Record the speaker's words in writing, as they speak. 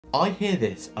I hear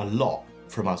this a lot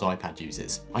from us iPad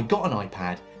users. I got an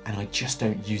iPad and I just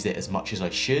don't use it as much as I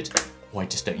should, or I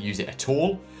just don't use it at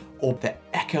all, or the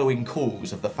echoing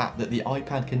calls of the fact that the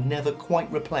iPad can never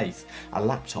quite replace a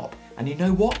laptop. And you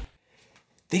know what?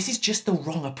 This is just the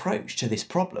wrong approach to this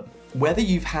problem. Whether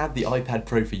you've had the iPad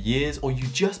Pro for years or you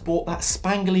just bought that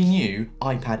spangly new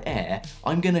iPad Air,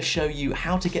 I'm going to show you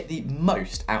how to get the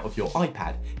most out of your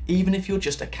iPad, even if you're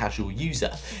just a casual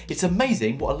user. It's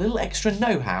amazing what a little extra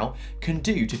know-how can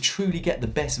do to truly get the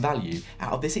best value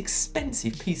out of this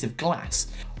expensive piece of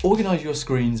glass. Organise your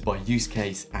screens by use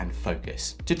case and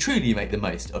focus. To truly make the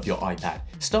most of your iPad,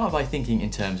 start by thinking in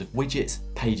terms of widgets,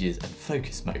 pages and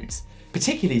focus modes.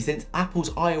 Particularly since Apple's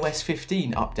iOS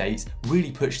 15 updates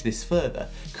really pushed this further.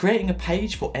 Creating a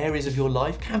page for areas of your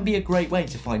life can be a great way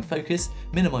to find focus,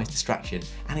 minimise distraction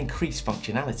and increase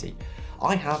functionality.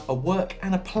 I have a work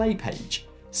and a play page.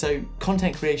 So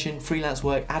content creation, freelance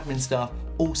work, admin stuff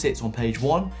all sits on page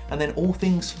 1, and then all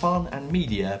things fun and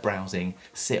media browsing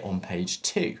sit on page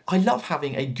 2. I love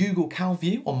having a Google Cal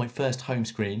view on my first home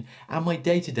screen and my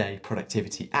day-to-day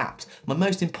productivity apps. My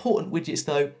most important widgets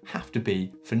though have to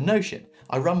be for Notion.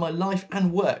 I run my life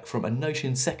and work from a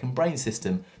Notion second brain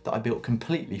system that I built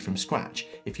completely from scratch.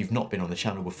 If you've not been on the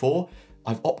channel before,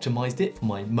 I've optimized it for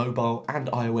my mobile and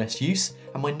iOS use,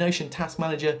 and my Notion task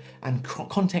manager and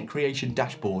content creation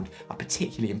dashboard are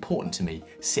particularly important to me,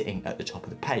 sitting at the top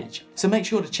of the page. So make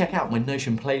sure to check out my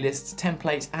Notion playlists,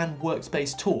 templates and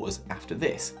workspace tours after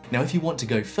this. Now if you want to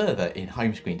go further in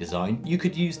home screen design, you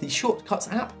could use the Shortcuts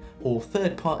app or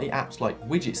third-party apps like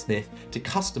Widgetsmith to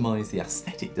customize the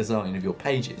aesthetic design of your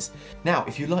pages. Now,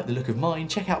 if you like the look of mine,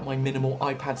 check out my minimal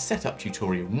iPad setup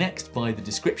tutorial next by the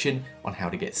description on how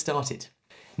to get started.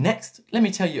 Next, let me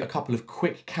tell you a couple of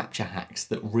quick capture hacks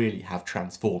that really have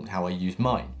transformed how I use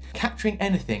mine. Capturing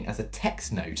anything as a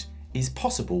text note is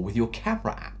possible with your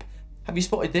camera app. Have you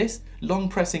spotted this? Long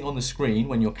pressing on the screen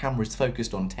when your camera is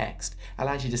focused on text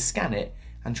allows you to scan it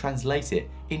and translate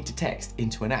it into text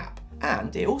into an app.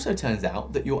 And it also turns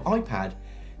out that your iPad,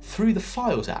 through the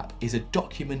Files app, is a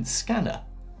document scanner.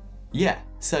 Yeah,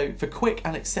 so for quick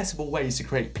and accessible ways to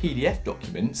create PDF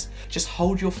documents, just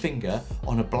hold your finger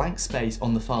on a blank space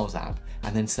on the Files app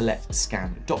and then select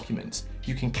Scan Documents.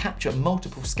 You can capture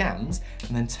multiple scans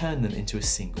and then turn them into a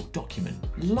single document.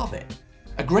 Love it.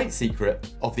 A great secret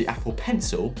of the Apple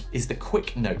Pencil is the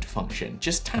Quick Note function.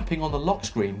 Just tapping on the lock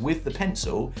screen with the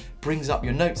pencil brings up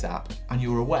your Notes app and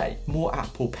you're away. More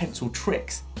Apple Pencil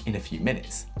tricks in a few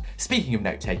minutes. Speaking of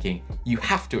note-taking, you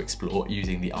have to explore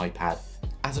using the iPad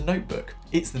as a notebook.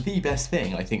 It's the best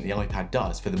thing I think the iPad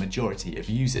does for the majority of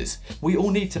users. We all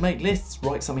need to make lists,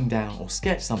 write something down or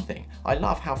sketch something. I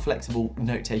love how flexible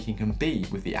note-taking can be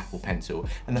with the Apple Pencil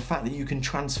and the fact that you can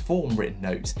transform written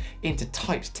notes into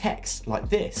typed text like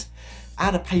this.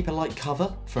 Add a paper-like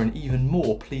cover for an even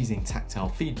more pleasing tactile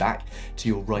feedback to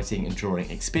your writing and drawing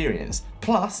experience.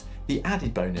 Plus, the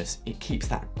added bonus, it keeps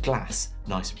that glass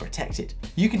nice and protected.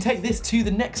 You can take this to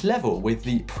the next level with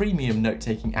the premium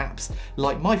note-taking apps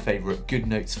like my favourite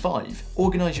GoodNotes 5.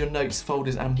 Organise your notes,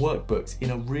 folders and workbooks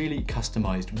in a really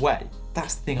customised way.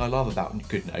 That's the thing I love about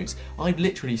GoodNotes. I've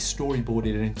literally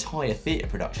storyboarded an entire theatre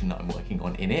production that I'm working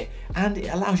on in it, and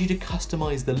it allows you to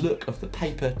customise the look of the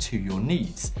paper to your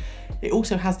needs. It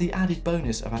also has the added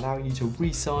bonus of allowing you to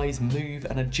resize, move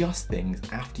and adjust things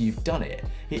after you've done it.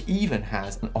 It even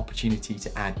has an opportunity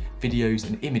to add videos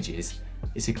and images.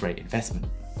 It's a great investment.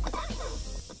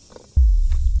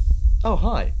 Oh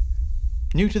hi,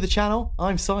 new to the channel?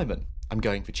 I'm Simon. I'm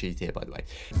going for cheese here by the way.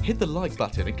 Hit the like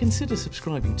button and consider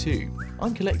subscribing too.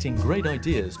 I'm collecting great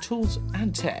ideas, tools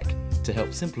and tech to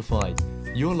help simplify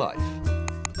your life.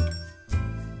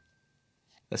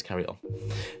 Let's carry on.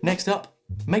 Next up,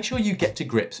 make sure you get to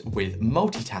grips with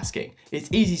multitasking. It's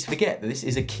easy to forget that this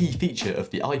is a key feature of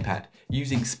the iPad.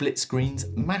 Using split screens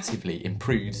massively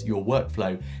improves your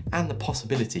workflow and the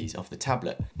possibilities of the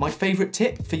tablet. My favourite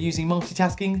tip for using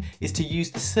multitasking is to use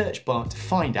the search bar to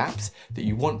find apps that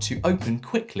you want to open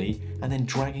quickly and then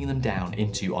dragging them down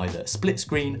into either split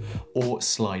screen or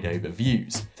slide over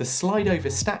views. The slide over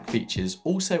stack features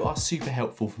also are super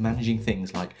helpful for managing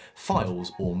things like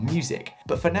files or music.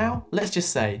 But for now, let's just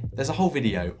say there's a whole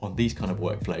video on these kind of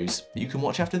workflows that you can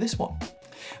watch after this one.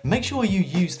 Make sure you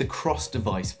use the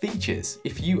cross-device features.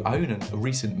 If you own a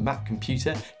recent Mac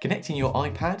computer, connecting your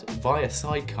iPad via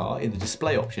Sidecar in the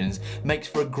display options makes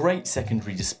for a great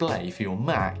secondary display for your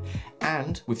Mac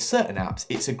And with certain apps,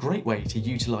 it's a great way to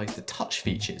utilize the touch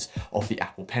features of the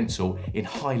Apple Pencil in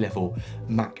high-level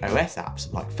Mac OS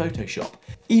apps like Photoshop.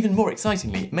 Even more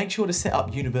excitingly, make sure to set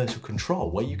up universal control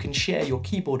where you can share your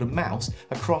keyboard and mouse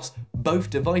across both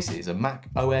devices, a Mac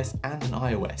OS and an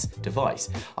iOS device.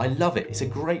 I love it. It's a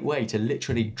great way to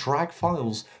literally drag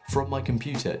files from my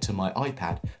computer to my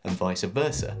iPad and vice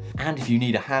versa. And if you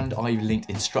need a hand, I've linked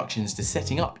instructions to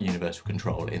setting up universal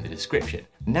control in the description.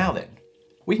 Now then,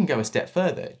 we can go a step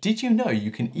further. Did you know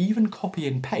you can even copy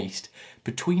and paste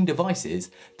between devices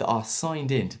that are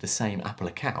signed in to the same Apple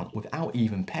account without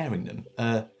even pairing them?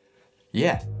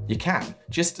 Yeah, you can.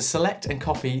 Just select and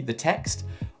copy the text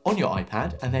on your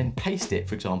iPad and then paste it,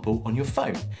 for example, on your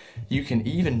phone. You can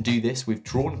even do this with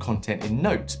drawn content in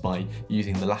Notes by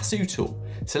using the lasso tool.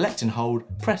 Select and hold,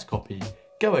 press copy,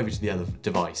 go over to the other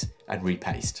device and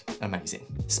repaste. Amazing.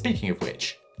 Speaking of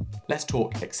which, let's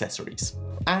talk accessories.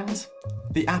 And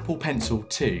the Apple Pencil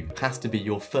 2 has to be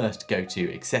your first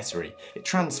go-to accessory. It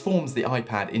transforms the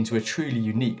iPad into a truly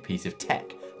unique piece of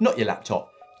tech. Not your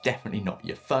laptop, definitely not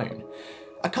your phone.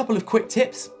 A couple of quick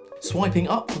tips. Swiping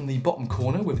up from the bottom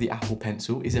corner with the Apple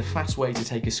Pencil is a fast way to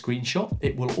take a screenshot.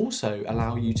 It will also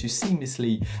allow you to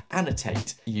seamlessly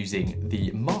annotate using the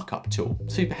markup tool.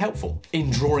 Super helpful. In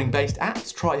drawing-based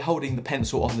apps, try holding the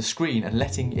pencil on the screen and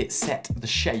letting it set the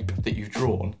shape that you've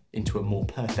drawn into a more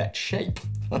perfect shape.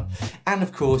 And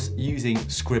of course, using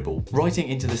Scribble. Writing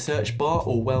into the search bar,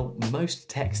 or well, most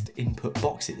text input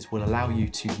boxes will allow you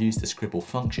to use the Scribble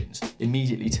functions,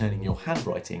 immediately turning your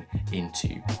handwriting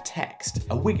into text.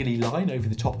 A wiggly line over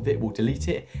the top of it will delete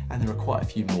it, and there are quite a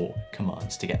few more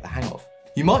commands to get the hang of.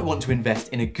 You might want to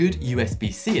invest in a good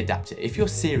USB-C adapter if you're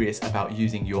serious about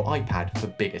using your iPad for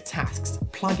bigger tasks.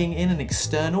 Plugging in an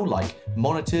external like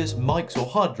monitors, mics or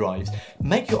hard drives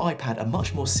make your iPad a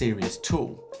much more serious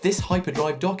tool. This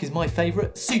hyperdrive dock is my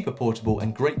favourite, super portable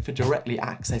and great for directly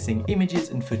accessing images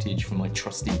and footage from my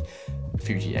trusty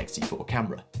Fuji X-T4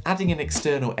 camera. Adding an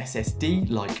external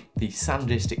SSD like the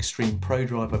SanDisk Extreme Pro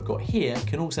drive I've got here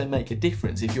can also make a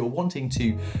difference if you're wanting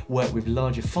to work with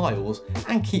larger files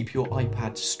and keep your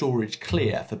iPad storage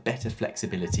clear for better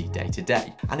flexibility day to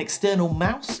day. An external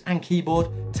mouse and keyboard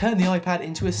turn the iPad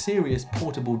into a serious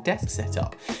portable desk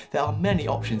setup. There are many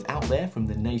options out there, from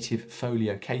the native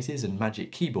folio cases and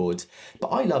Magic keyboards, but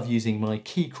I love using my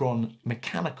Keychron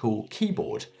mechanical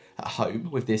keyboard at home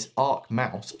with this Arc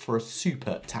mouse for a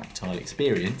super tactile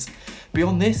experience.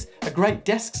 Beyond this, a great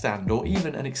desk stand or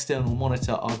even an external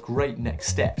monitor are great next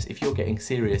steps if you're getting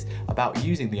serious about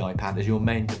using the iPad as your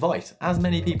main device, as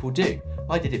many people do.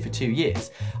 I did it for 2 years.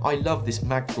 I love this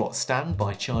MagFlot stand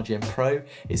by ChargeM Pro.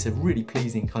 It's a really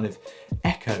pleasing kind of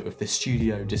echo of the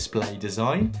studio display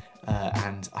design,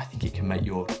 and I think it can make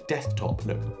your desktop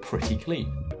look pretty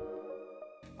clean.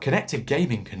 Connect a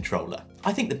gaming controller.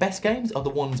 I think the best games are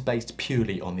the ones based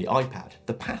purely on the iPad.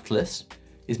 The Pathless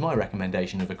is my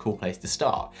recommendation of a cool place to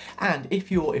start. And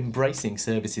if you're embracing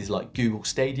services like Google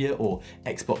Stadia or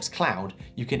Xbox Cloud,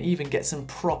 you can even get some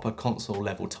proper console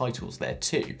level titles there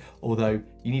too, although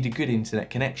you need a good internet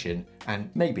connection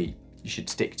and maybe you should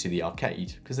stick to the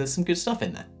arcade because there's some good stuff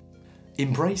in there.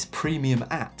 Embrace premium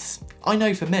apps. I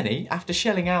know for many, after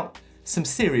shelling out some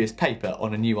serious paper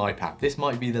on a new iPad, this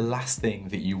might be the last thing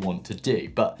that you want to do,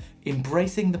 but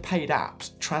embracing the paid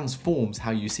apps transforms how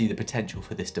you see the potential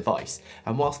for this device.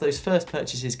 And whilst those first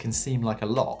purchases can seem like a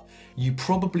lot, you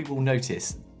probably will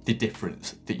notice the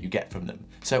difference that you get from them.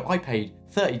 So I paid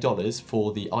 $30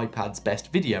 for the iPad's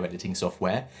best video editing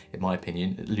software, in my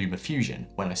opinion, LumaFusion,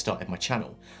 when I started my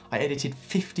channel. I edited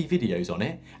 50 videos on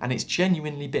it, and it's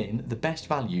genuinely been the best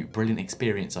value, brilliant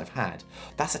experience I've had.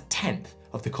 That's a tenth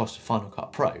of the cost of Final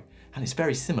Cut Pro, and it's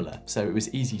very similar, so it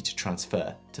was easy to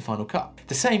transfer to Final Cut.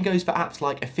 The same goes for apps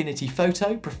like Affinity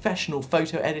Photo, professional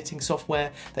photo editing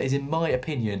software that is, in my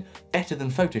opinion, better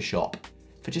than Photoshop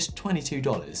for just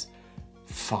 $22.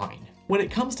 Fine. When it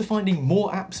comes to finding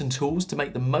more apps and tools to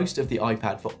make the most of the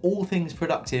iPad for all things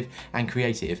productive and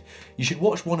creative, you should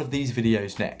watch one of these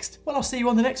videos next. Well, I'll see you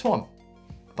on the next one.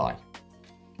 Bye.